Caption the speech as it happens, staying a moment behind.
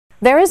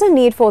There is a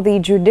need for the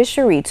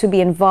judiciary to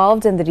be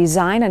involved in the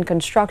design and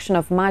construction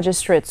of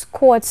magistrates'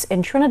 courts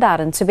in Trinidad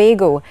and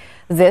Tobago.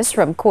 This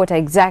from Court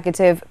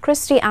Executive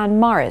Christie-Ann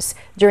Morris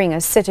during a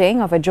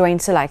sitting of a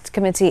joint select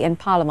committee in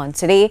Parliament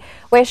today,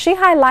 where she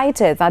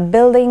highlighted that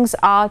buildings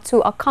are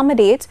to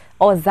accommodate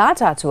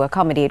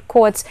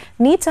courts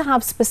need to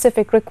have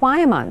specific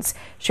requirements.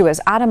 She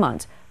was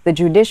adamant the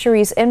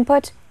judiciary's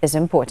input is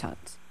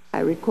important.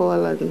 I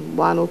recall on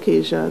one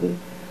occasion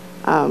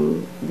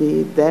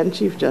the then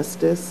Chief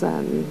Justice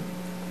and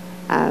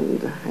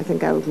I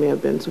think I may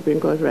have been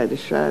Supreme Court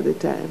Registrar at the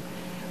time.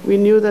 We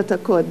knew that a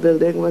court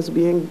building was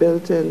being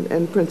built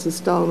in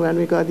Princestown when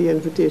we got the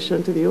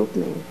invitation to the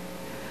opening.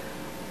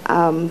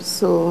 And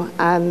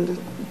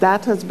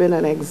that has been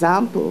an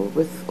example,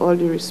 with all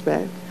due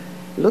respect.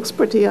 It looks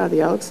pretty on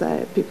the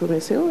outside. People may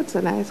say, oh, it's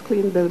a nice,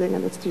 clean building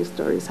and it's 2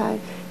 stories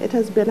high. It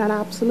has been an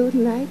absolute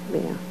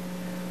nightmare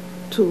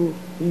to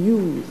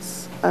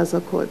use as a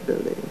court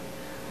building.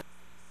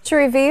 She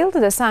revealed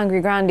the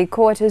Sangre Grande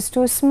Court is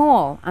too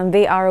small and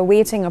they are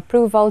awaiting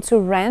approval to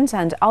rent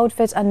and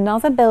outfit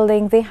another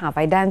building they have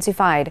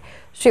identified.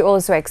 She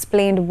also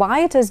explained why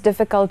it is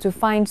difficult to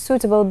find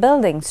suitable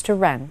buildings to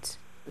rent.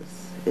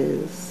 This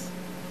is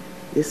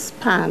the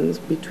spans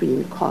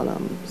between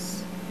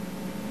columns.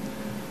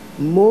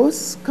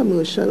 Most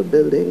commercial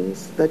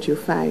buildings that you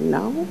find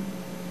now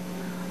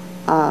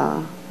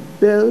are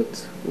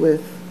built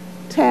with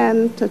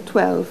 10 to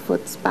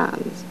 12-foot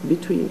spans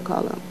between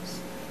columns.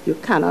 You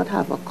cannot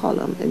have a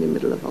column in the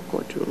middle of a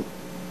courtroom.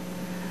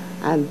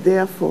 And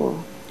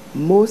therefore,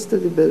 most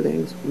of the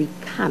buildings we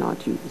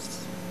cannot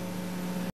use.